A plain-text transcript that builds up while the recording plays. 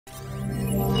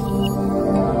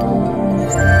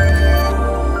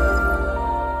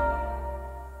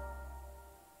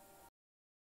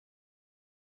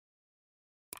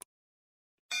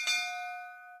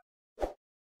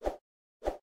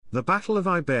The Battle of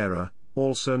Ibera,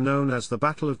 also known as the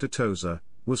Battle of Dertosa,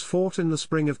 was fought in the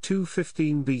spring of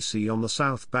 215 BC on the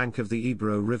south bank of the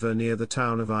Ebro River near the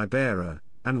town of Ibera,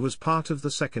 and was part of the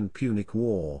Second Punic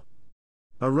War.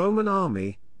 A Roman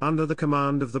army, under the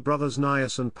command of the brothers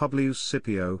Gnaeus and Publius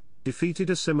Scipio, defeated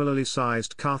a similarly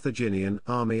sized Carthaginian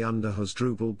army under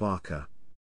Hasdrubal Barca.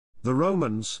 The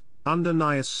Romans, under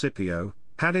Gnaeus Scipio,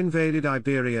 had invaded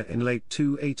Iberia in late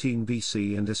 218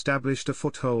 BC and established a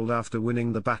foothold after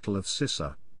winning the Battle of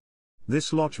Cissa.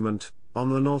 This lodgement,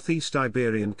 on the northeast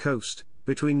Iberian coast,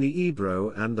 between the Ebro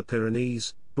and the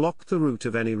Pyrenees, blocked the route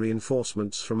of any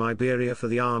reinforcements from Iberia for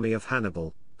the army of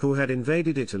Hannibal, who had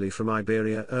invaded Italy from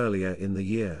Iberia earlier in the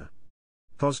year.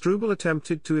 Hasdrubal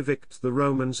attempted to evict the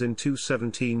Romans in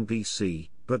 217 BC,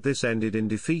 but this ended in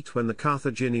defeat when the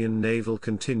Carthaginian naval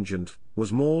contingent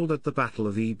was mauled at the Battle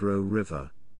of Ebro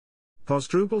River.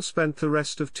 Hasdrubal spent the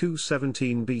rest of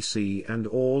 217 BC and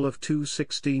all of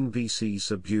 216 BC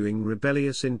subduing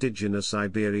rebellious indigenous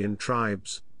Iberian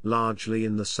tribes, largely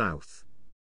in the south.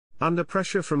 Under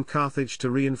pressure from Carthage to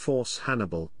reinforce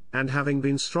Hannibal, and having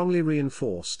been strongly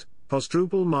reinforced,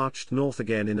 Hasdrubal marched north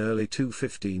again in early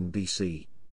 215 BC.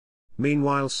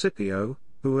 Meanwhile Scipio,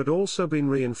 who had also been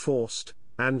reinforced,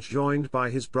 and joined by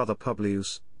his brother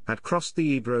Publius, had crossed the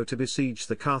Ebro to besiege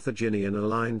the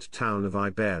Carthaginian-aligned town of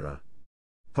Ibera.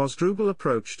 Hasdrubal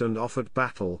approached and offered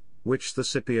battle, which the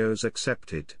Scipios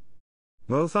accepted.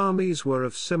 Both armies were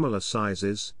of similar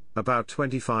sizes, about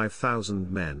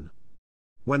 25,000 men.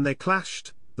 When they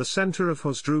clashed, the center of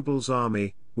Hasdrubal's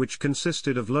army, which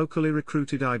consisted of locally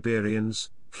recruited Iberians,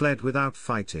 fled without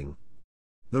fighting.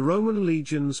 The Roman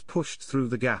legions pushed through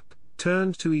the gap,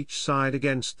 turned to each side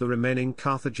against the remaining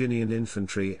Carthaginian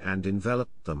infantry and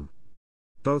enveloped them.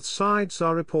 Both sides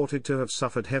are reported to have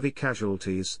suffered heavy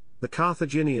casualties. The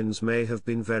Carthaginians may have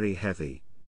been very heavy.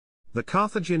 The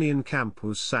Carthaginian camp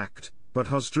was sacked, but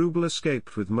Hasdrubal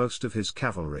escaped with most of his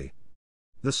cavalry.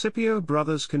 The Scipio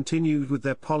brothers continued with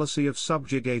their policy of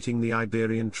subjugating the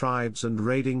Iberian tribes and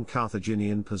raiding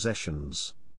Carthaginian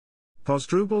possessions.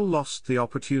 Hasdrubal lost the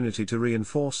opportunity to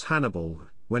reinforce Hannibal,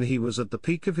 when he was at the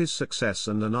peak of his success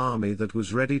and an army that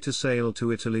was ready to sail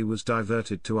to Italy was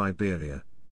diverted to Iberia.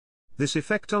 This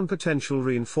effect on potential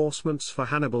reinforcements for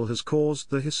Hannibal has caused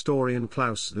the historian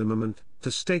Claus Zimmermann to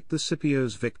state the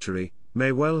Scipio's victory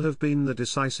may well have been the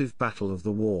decisive battle of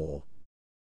the war.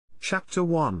 Chapter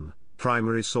 1,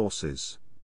 Primary Sources.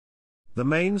 The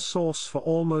main source for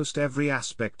almost every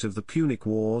aspect of the Punic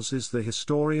Wars is the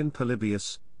historian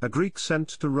Polybius, a Greek sent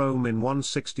to Rome in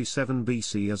 167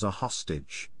 BC as a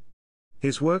hostage.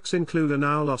 His works include a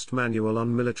now-lost manual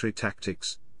on military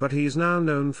tactics, but he is now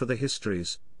known for the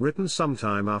histories, written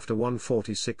sometime after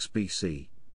 146 BC.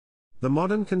 The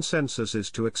modern consensus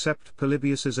is to accept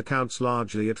Polybius's accounts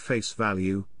largely at face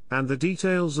value, and the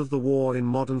details of the war in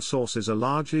modern sources are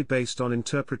largely based on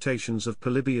interpretations of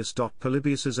Polybius.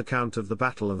 Polybius's account of the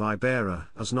Battle of Ibera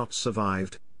has not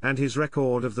survived, and his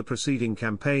record of the preceding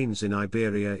campaigns in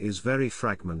Iberia is very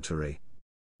fragmentary.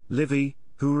 Livy,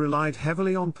 who relied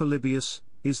heavily on Polybius,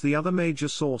 is the other major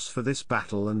source for this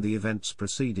battle and the events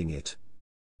preceding it.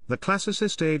 The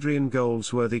classicist Adrian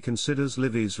Goldsworthy considers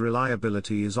Livy's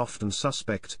reliability is often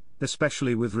suspect,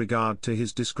 especially with regard to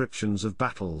his descriptions of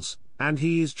battles, and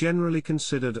he is generally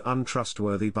considered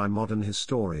untrustworthy by modern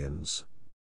historians.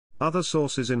 Other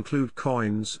sources include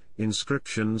coins,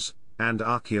 inscriptions, and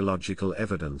archaeological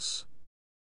evidence.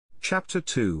 Chapter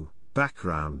 2,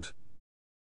 Background.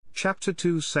 Chapter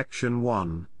 2 Section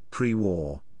 1,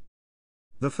 Pre-War.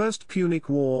 The First Punic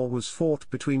War was fought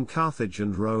between Carthage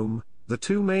and Rome. The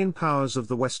two main powers of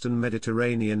the Western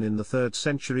Mediterranean in the 3rd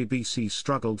century BC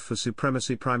struggled for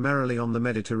supremacy primarily on the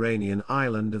Mediterranean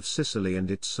island of Sicily and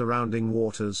its surrounding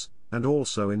waters, and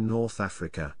also in North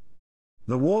Africa.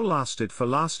 The war lasted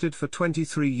for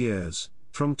 23 years,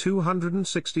 from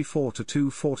 264 to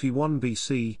 241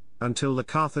 BC, until the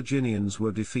Carthaginians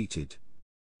were defeated.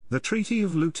 The Treaty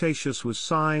of Lutatius was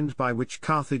signed, by which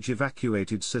Carthage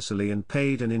evacuated Sicily and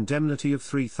paid an indemnity of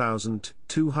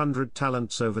 3,200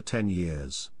 talents over 10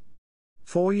 years.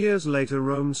 4 years later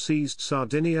Rome seized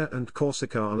Sardinia and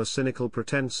Corsica on a cynical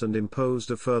pretense and imposed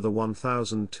a further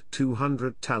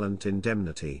 1,200 talent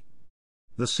indemnity.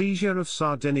 The seizure of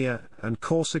Sardinia and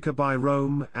Corsica by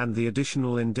Rome and the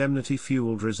additional indemnity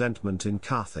fueled resentment in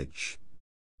Carthage.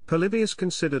 Polybius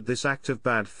considered this act of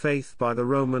bad faith by the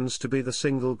Romans to be the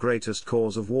single greatest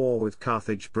cause of war, with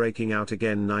Carthage breaking out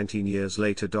again 19 years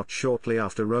later. Shortly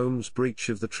after Rome's breach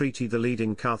of the treaty, the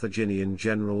leading Carthaginian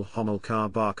general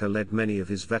Hasdrubal Barca led many of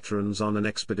his veterans on an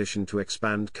expedition to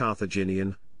expand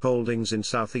Carthaginian holdings in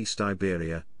southeast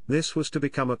Iberia. This was to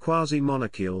become a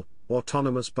quasi-monarchical,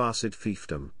 autonomous Barcid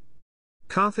fiefdom.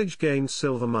 Carthage gained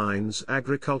silver mines,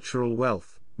 agricultural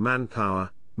wealth,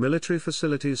 manpower, military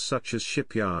facilities such as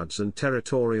shipyards and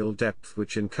territorial depth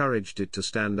which encouraged it to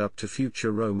stand up to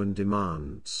future Roman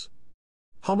demands.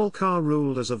 Hamilcar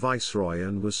ruled as a viceroy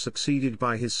and was succeeded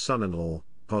by his son-in-law,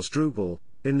 Hasdrubal,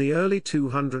 in the early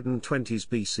 220s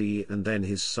BC and then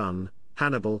his son,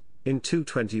 Hannibal, in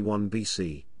 221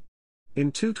 BC.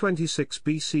 In 226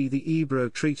 BC the Ebro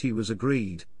Treaty was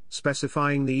agreed,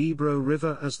 specifying the Ebro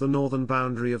River as the northern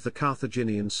boundary of the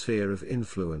Carthaginian sphere of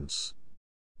influence.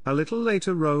 A little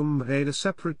later Rome made a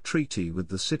separate treaty with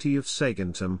the city of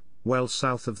Saguntum, well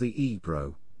south of the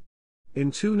Ebro.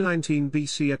 In 219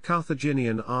 BC a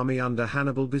Carthaginian army under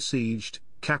Hannibal besieged,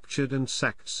 captured and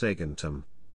sacked Saguntum.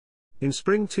 In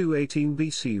spring 218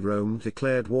 BC Rome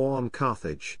declared war on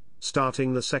Carthage,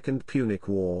 starting the Second Punic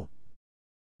War.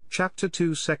 Chapter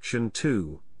 2 Section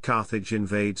 2, Carthage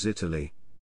invades Italy.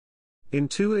 In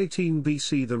 218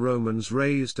 BC the Romans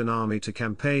raised an army to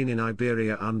campaign in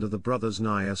Iberia under the brothers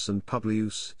Gnaeus and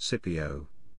Publius Scipio.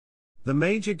 The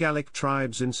major Gallic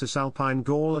tribes in Cisalpine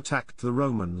Gaul attacked the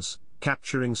Romans,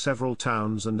 capturing several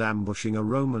towns and ambushing a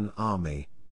Roman army.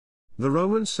 The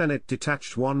Roman Senate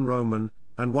detached one Roman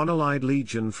and one allied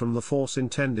legion from the force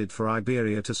intended for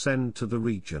Iberia to send to the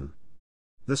region.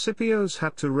 The Scipios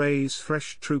had to raise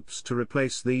fresh troops to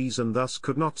replace these and thus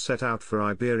could not set out for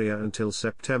Iberia until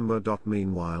September.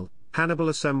 Meanwhile, Hannibal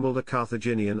assembled a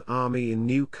Carthaginian army in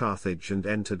New Carthage and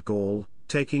entered Gaul,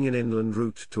 taking an inland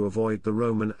route to avoid the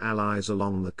Roman allies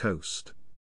along the coast.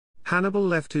 Hannibal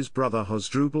left his brother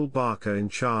Hasdrubal Barca in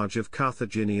charge of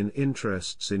Carthaginian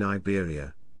interests in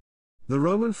Iberia. The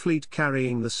Roman fleet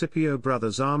carrying the Scipio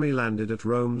brothers' army landed at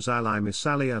Rome's ally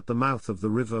Massalia at the mouth of the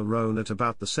river Rhone at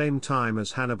about the same time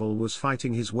as Hannibal was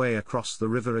fighting his way across the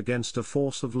river against a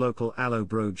force of local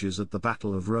Allobroges at the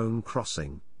Battle of Rhone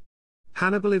crossing.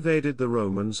 Hannibal evaded the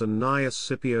Romans and Gnaeus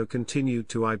Scipio continued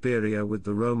to Iberia with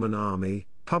the Roman army.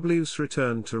 Publius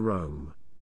returned to Rome.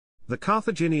 The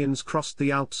Carthaginians crossed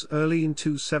the Alps early in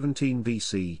 217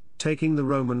 BC, taking the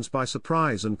Romans by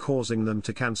surprise and causing them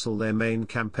to cancel their main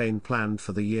campaign planned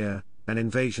for the year, an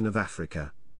invasion of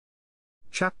Africa.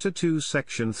 Chapter 2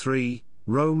 Section 3,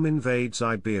 Rome invades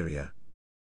Iberia.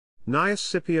 Gnaeus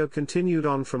Scipio continued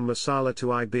on from Massala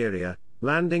to Iberia,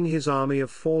 landing his army of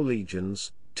 4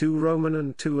 legions, 2 Roman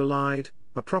and 2 allied,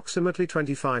 approximately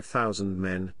 25,000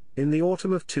 men, in the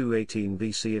autumn of 218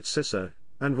 BC at Cissa,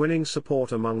 and winning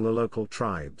support among the local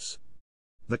tribes.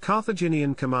 The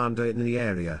Carthaginian commander in the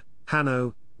area,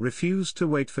 Hanno, refused to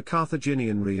wait for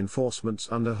Carthaginian reinforcements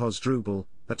under Hasdrubal,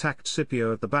 attacked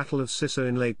Scipio at the Battle of Cissa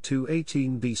in late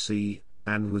 218 BC,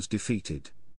 and was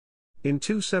defeated. In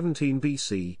 217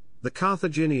 BC, the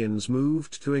Carthaginians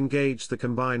moved to engage the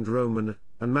combined Roman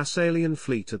and Massalian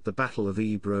fleet at the Battle of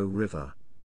Ebro River.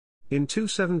 In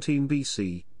 217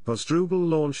 BC, Hasdrubal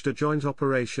launched a joint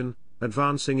operation,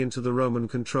 advancing into the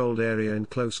Roman-controlled area in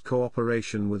close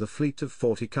cooperation with a fleet of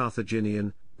 40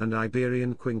 Carthaginian and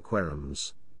Iberian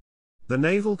quinqueremes. The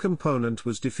naval component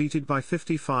was defeated by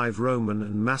 55 Roman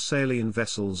and Massalian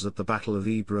vessels at the Battle of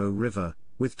Ebro River,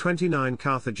 with 29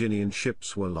 Carthaginian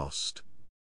ships were lost.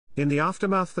 In the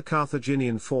aftermath the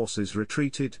Carthaginian forces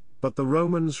retreated, but the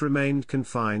Romans remained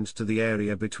confined to the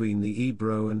area between the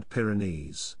Ebro and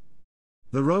Pyrenees.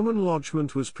 The Roman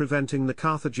lodgement was preventing the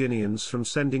Carthaginians from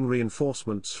sending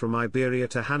reinforcements from Iberia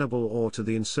to Hannibal or to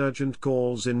the insurgent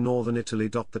Gauls in northern Italy.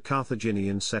 The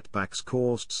Carthaginian setbacks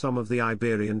caused some of the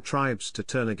Iberian tribes to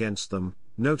turn against them,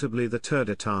 notably the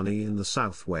Turdetani in the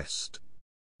southwest.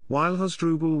 While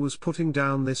Hasdrubal was putting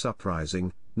down this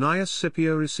uprising, Gnaeus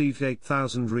Scipio received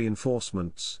 8,000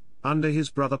 reinforcements, under his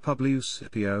brother Publius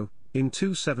Scipio, in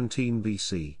 217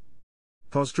 BC.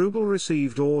 Hasdrubal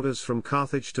received orders from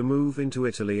Carthage to move into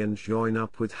Italy and join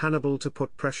up with Hannibal to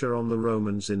put pressure on the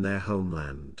Romans in their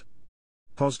homeland.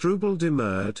 Hasdrubal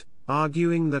demurred,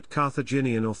 arguing that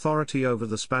Carthaginian authority over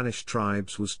the Spanish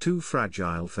tribes was too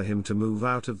fragile for him to move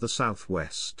out of the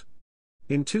southwest.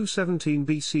 In 217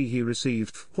 BC he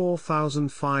received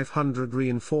 4,500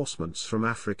 reinforcements from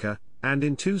Africa, and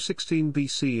in 216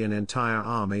 BC an entire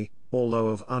army, although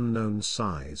of unknown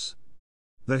size.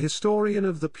 The historian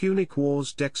of the Punic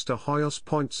Wars Dexter Hoyos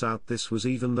points out this was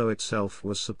even though itself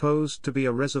was supposed to be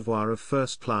a reservoir of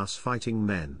first-class fighting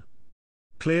men.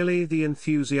 Clearly the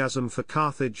enthusiasm for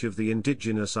Carthage of the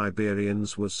indigenous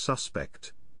Iberians was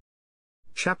suspect.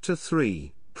 Chapter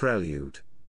 3, Prelude.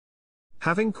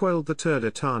 Having quelled the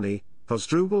Turdetani,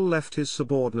 Hasdrubal left his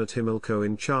subordinate Himilco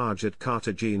in charge at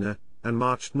Cartagena, and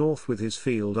marched north with his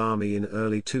field army in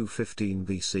early 215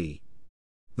 BC.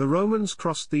 The Romans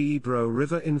crossed the Ebro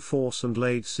River in force and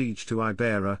laid siege to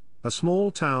Ibera, a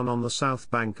small town on the south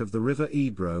bank of the river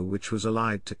Ebro which was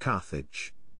allied to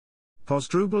Carthage.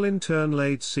 Hasdrubal in turn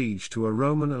laid siege to a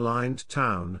Roman-aligned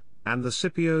town, and the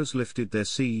Scipios lifted their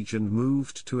siege and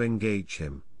moved to engage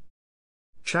him.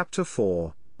 Chapter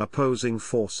 4, Opposing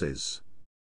Forces.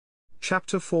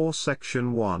 Chapter 4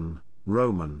 Section 1,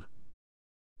 Roman.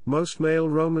 Most male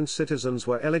Roman citizens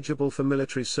were eligible for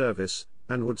military service,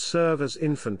 and would serve as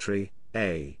infantry,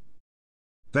 a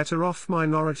better-off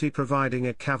minority providing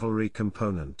a cavalry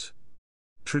component.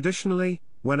 Traditionally,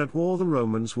 when at war the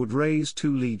Romans would raise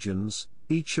 2 legions,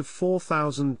 each of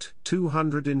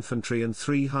 4,200 infantry and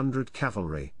 300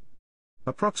 cavalry.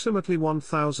 Approximately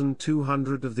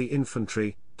 1,200 of the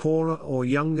infantry, poorer or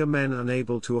younger men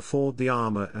unable to afford the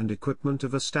armor and equipment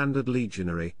of a standard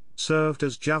legionary, served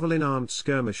as javelin-armed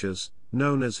skirmishers,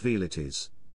 known as velites.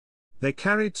 They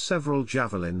carried several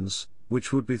javelins,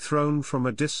 which would be thrown from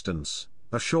a distance,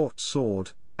 a short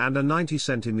sword, and a 90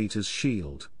 cm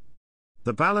shield.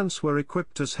 The balance were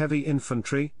equipped as heavy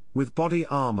infantry, with body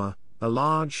armor, a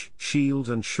large shield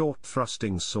and short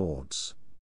thrusting swords.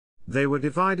 They were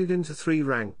divided into 3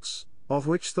 ranks, of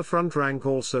which the front rank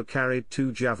also carried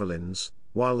 2 javelins,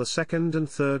 while the second and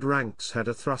third ranks had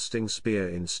a thrusting spear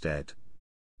instead.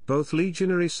 Both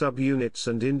legionary subunits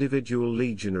and individual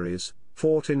legionaries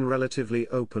fought in relatively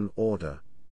open order.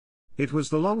 It was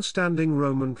the long-standing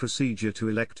Roman procedure to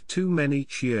elect 2 men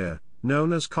each year,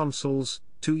 known as consuls,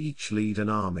 to each lead an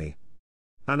army.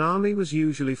 An army was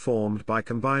usually formed by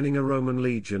combining a Roman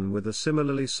legion with a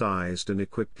similarly sized and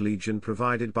equipped legion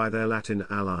provided by their Latin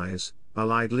allies.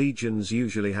 Allied legions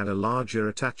usually had a larger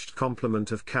attached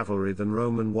complement of cavalry than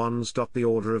Roman ones. The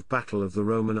order of battle of the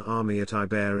Roman army at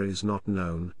Ibera is not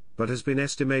known, but has been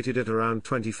estimated at around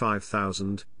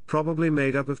 25,000, probably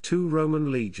made up of 2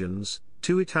 Roman legions,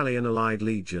 2 Italian allied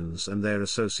legions and their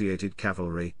associated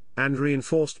cavalry, and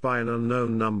reinforced by an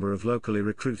unknown number of locally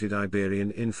recruited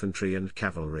Iberian infantry and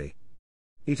cavalry.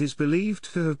 It is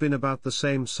believed to have been about the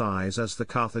same size as the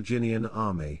Carthaginian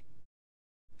army.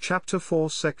 Chapter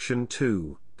 4 Section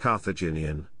 2,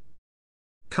 Carthaginian.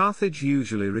 Carthage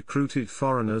usually recruited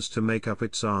foreigners to make up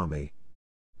its army.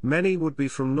 Many would be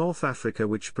from North Africa,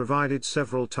 which provided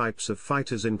several types of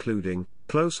fighters including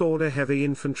close-order heavy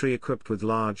infantry equipped with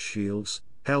large shields,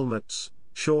 helmets,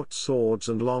 short swords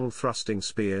and long thrusting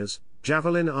spears,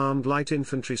 javelin-armed light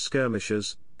infantry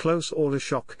skirmishers, close-order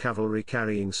shock cavalry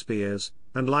carrying spears,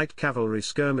 and light cavalry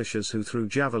skirmishers who threw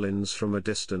javelins from a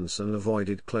distance and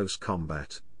avoided close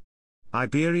combat.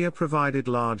 Iberia provided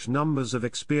large numbers of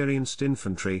experienced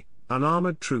infantry,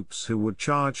 unarmored troops who would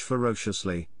charge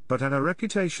ferociously, but had a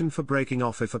reputation for breaking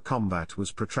off if a combat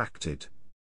was protracted.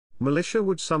 Militia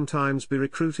would sometimes be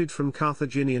recruited from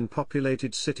Carthaginian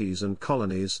populated cities and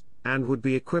colonies, and would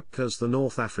be equipped as the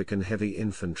North African heavy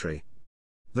infantry.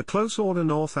 The close-order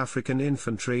North African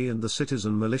infantry and the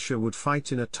citizen militia would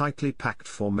fight in a tightly packed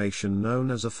formation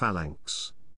known as a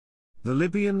phalanx. The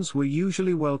Libyans were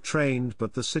usually well trained,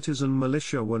 but the citizen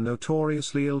militia were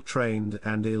notoriously ill-trained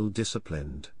and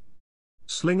ill-disciplined.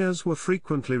 Slingers were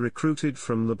frequently recruited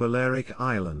from the Balearic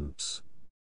Islands.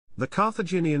 The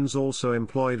Carthaginians also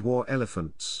employed war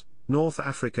elephants. North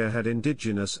Africa had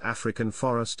indigenous African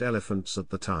forest elephants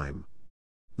at the time.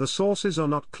 The sources are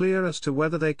not clear as to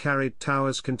whether they carried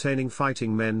towers containing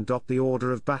fighting men. The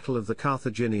order of battle of the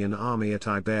Carthaginian army at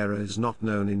Ibera is not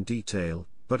known in detail,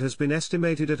 but has been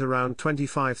estimated at around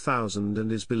 25,000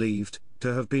 and is believed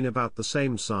to have been about the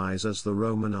same size as the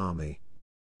Roman army.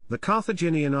 The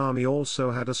Carthaginian army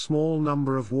also had a small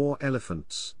number of war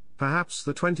elephants, perhaps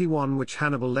the 21 which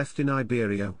Hannibal left in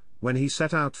Iberia, when he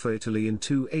set out for Italy in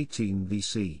 218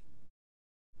 BC.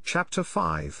 Chapter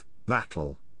 5,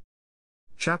 Battle.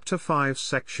 Chapter 5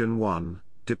 Section 1,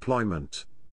 Deployment.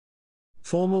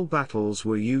 Formal battles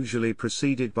were usually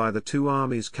preceded by the 2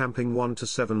 armies camping 1 to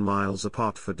 7 miles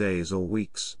apart for days or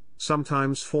weeks,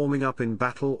 sometimes forming up in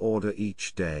battle order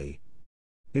each day.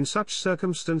 In such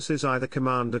circumstances either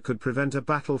commander could prevent a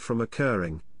battle from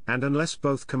occurring, and unless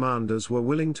both commanders were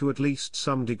willing to at least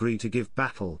some degree to give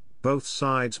battle, both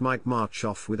sides might march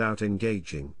off without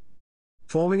engaging.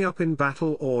 Forming up in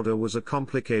battle order was a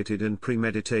complicated and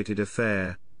premeditated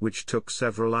affair, which took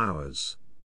several hours.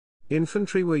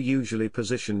 Infantry were usually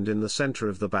positioned in the center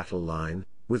of the battle line,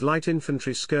 with light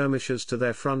infantry skirmishers to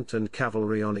their front and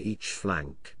cavalry on each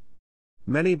flank.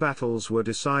 Many battles were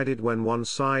decided when one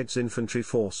side's infantry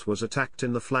force was attacked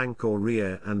in the flank or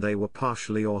rear and they were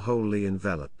partially or wholly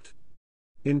enveloped.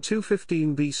 In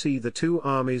 215 BC the 2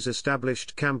 armies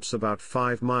established camps about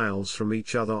 5 miles from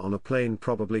each other on a plain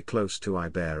probably close to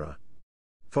Ibera.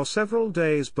 For several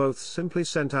days both simply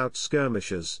sent out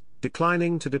skirmishers,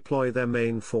 declining to deploy their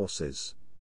main forces.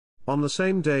 On the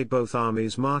same day both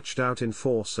armies marched out in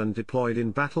force and deployed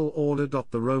in battle order.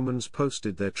 The Romans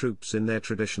posted their troops in their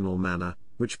traditional manner,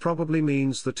 which probably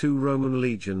means the two Roman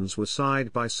legions were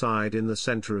side by side in the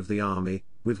center of the army,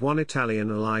 with one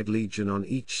Italian allied legion on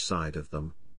each side of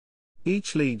them.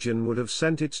 Each legion would have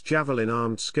sent its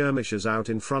javelin-armed skirmishers out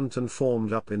in front and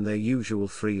formed up in their usual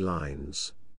three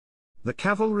lines. The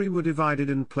cavalry were divided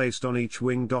and placed on each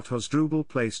wing. Hasdrubal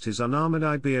placed his unarmored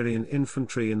Iberian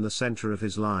infantry in the center of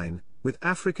his line, with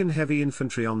African heavy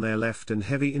infantry on their left and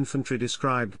heavy infantry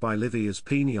described by Livy as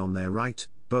Peni on their right.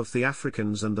 Both the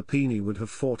Africans and the Peni would have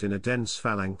fought in a dense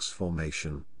phalanx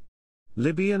formation.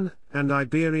 Libyan and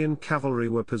Iberian cavalry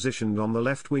were positioned on the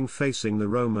left wing facing the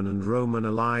Roman and Roman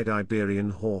allied Iberian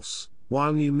horse,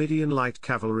 while Numidian light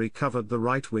cavalry covered the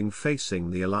right wing facing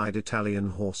the allied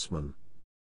Italian horsemen.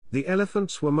 The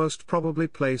elephants were most probably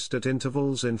placed at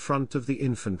intervals in front of the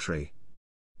infantry.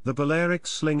 The Balearic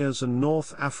slingers and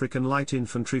North African light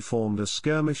infantry formed a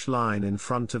skirmish line in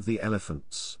front of the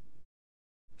elephants.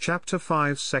 Chapter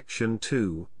 5 Section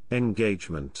 2,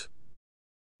 Engagement.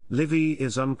 Livy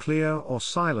is unclear or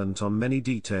silent on many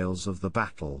details of the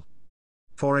battle.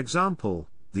 For example,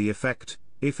 the effect,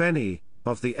 if any,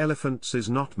 of the elephants is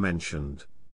not mentioned.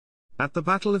 At the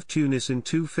Battle of Tunis in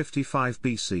 255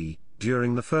 BC,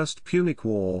 during the First Punic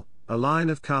War, a line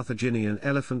of Carthaginian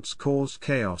elephants caused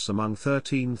chaos among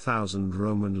 13,000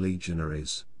 Roman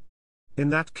legionaries. In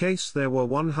that case there were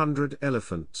 100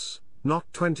 elephants, not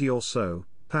 20 or so.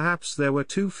 Perhaps there were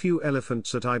too few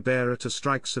elephants at Ibera to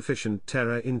strike sufficient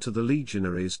terror into the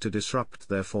legionaries to disrupt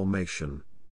their formation.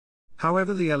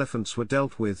 However, the elephants were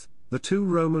dealt with. The two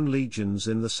Roman legions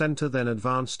in the center then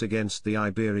advanced against the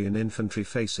Iberian infantry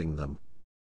facing them.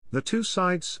 The two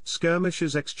sides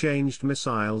skirmishers exchanged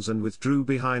missiles and withdrew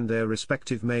behind their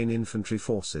respective main infantry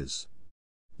forces.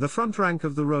 The front rank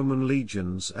of the Roman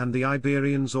legions and the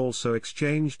Iberians also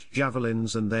exchanged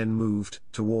javelins and then moved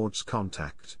towards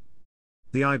contact.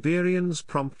 The Iberians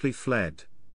promptly fled.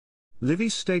 Livy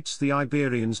states the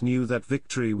Iberians knew that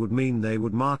victory would mean they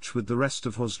would march with the rest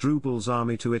of Hasdrubal's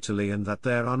army to Italy and that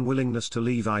their unwillingness to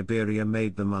leave Iberia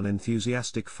made them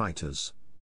unenthusiastic fighters.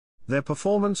 Their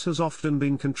performance has often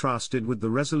been contrasted with the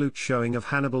resolute showing of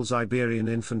Hannibal's Iberian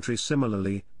infantry.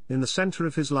 Similarly, in the center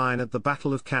of his line at the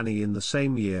Battle of Cannae in the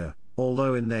same year,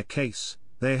 although in their case,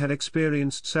 they had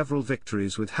experienced several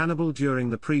victories with Hannibal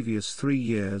during the previous 3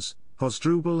 years,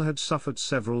 Hasdrubal had suffered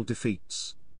several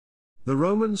defeats. The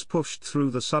Romans pushed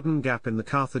through the sudden gap in the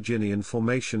Carthaginian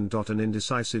formation. An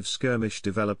indecisive skirmish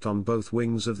developed on both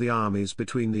wings of the armies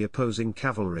between the opposing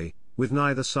cavalry, with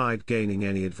neither side gaining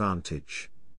any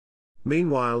advantage.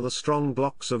 Meanwhile, the strong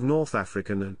blocks of North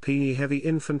African and Peni heavy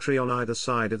infantry on either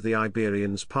side of the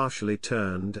Iberians partially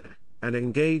turned and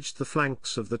engaged the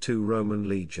flanks of the two Roman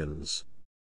legions.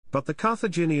 But the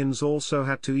Carthaginians also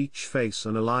had to each face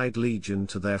an allied legion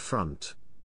to their front.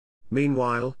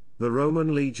 Meanwhile, the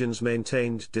Roman legions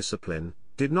maintained discipline,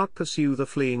 did not pursue the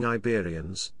fleeing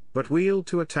Iberians, but wheeled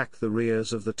to attack the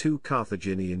rears of the two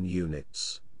Carthaginian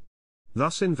units.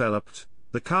 Thus enveloped,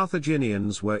 the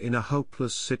Carthaginians were in a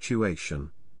hopeless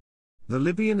situation. The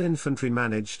Libyan infantry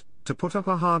managed to put up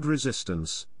a hard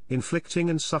resistance, inflicting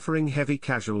and suffering heavy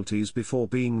casualties before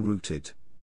being routed.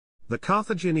 The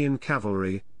Carthaginian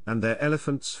cavalry and their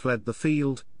elephants fled the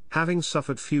field, having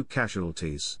suffered few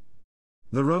casualties.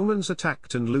 The Romans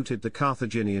attacked and looted the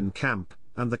Carthaginian camp,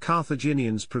 and the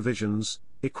Carthaginians' provisions,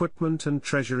 equipment and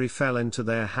treasury fell into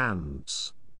their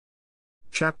hands.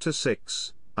 Chapter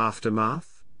 6,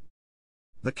 Aftermath.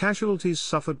 The casualties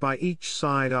suffered by each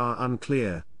side are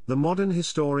unclear. The modern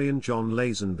historian John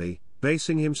Lazenby,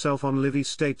 basing himself on Livy,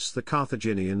 states the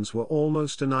Carthaginians were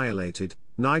almost annihilated.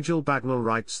 Nigel Bagnall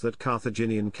writes that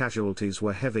Carthaginian casualties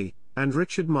were heavy, and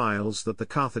Richard Miles that the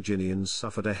Carthaginians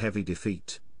suffered a heavy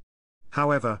defeat.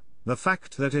 However, the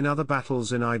fact that in other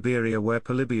battles in Iberia where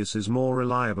Polybius's more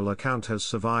reliable account has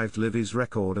survived Livy's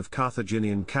record of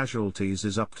Carthaginian casualties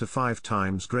is up to 5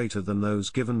 times greater than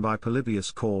those given by Polybius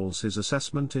calls his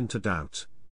assessment into doubt.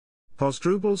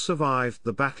 Hasdrubal survived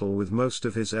the battle with most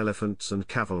of his elephants and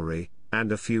cavalry,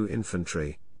 and a few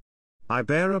infantry.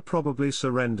 Ibera probably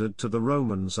surrendered to the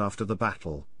Romans after the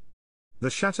battle.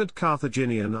 The shattered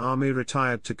Carthaginian army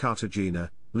retired to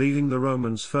Cartagena, leaving the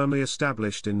Romans firmly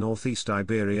established in northeast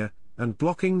Iberia, and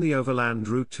blocking the overland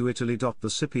route to Italy. The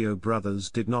Scipio brothers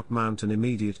did not mount an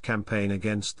immediate campaign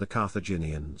against the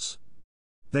Carthaginians.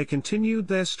 They continued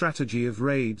their strategy of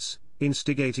raids,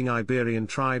 instigating Iberian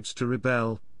tribes to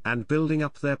rebel, and building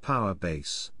up their power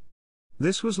base.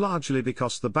 This was largely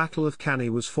because the Battle of Cannae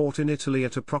was fought in Italy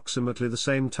at approximately the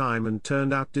same time and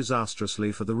turned out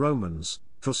disastrously for the Romans,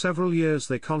 For several years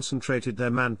they concentrated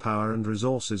their manpower and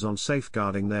resources on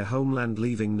safeguarding their homeland,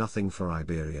 leaving nothing for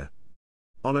Iberia.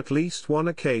 On at least one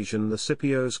occasion the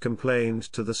Scipios complained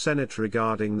to the Senate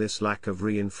regarding this lack of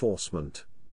reinforcement.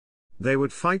 They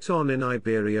would fight on in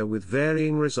Iberia with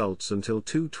varying results until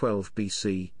 212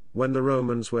 BC, when the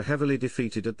Romans were heavily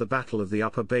defeated at the Battle of the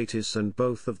Upper Baetis and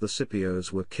both of the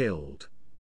Scipios were killed.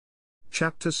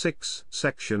 Chapter 6,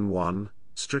 Section 1,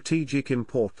 Strategic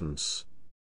Importance.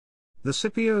 The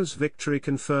Scipios' victory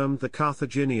confirmed the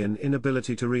Carthaginian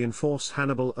inability to reinforce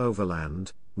Hannibal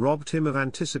overland, robbed him of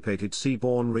anticipated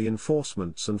seaborne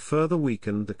reinforcements and further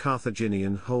weakened the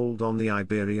Carthaginian hold on the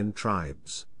Iberian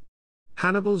tribes.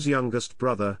 Hannibal's youngest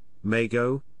brother,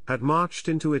 Mago, had marched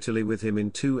into Italy with him in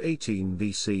 218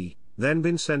 BC, then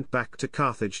been sent back to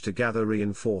Carthage to gather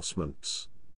reinforcements.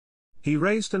 He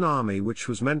raised an army which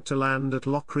was meant to land at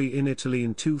Locri in Italy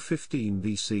in 215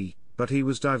 BC, but he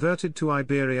was diverted to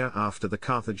Iberia after the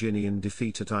Carthaginian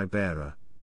defeat at Ibera.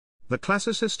 The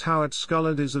classicist Howard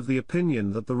Scullard is of the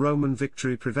opinion that the Roman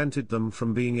victory prevented them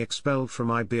from being expelled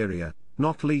from Iberia,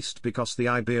 not least because the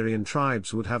Iberian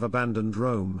tribes would have abandoned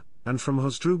Rome, and from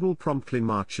Hasdrubal promptly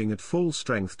marching at full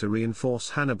strength to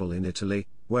reinforce Hannibal in Italy,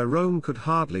 where Rome could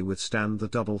hardly withstand the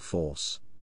double force.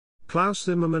 Klaus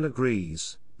Zimmermann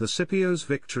agrees, the Scipios'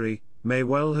 victory may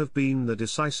well have been the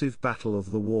decisive battle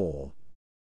of the war.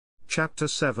 Chapter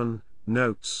 7,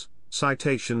 Notes,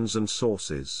 Citations and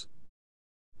Sources.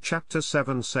 Chapter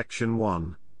 7 Section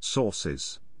 1,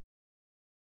 Sources.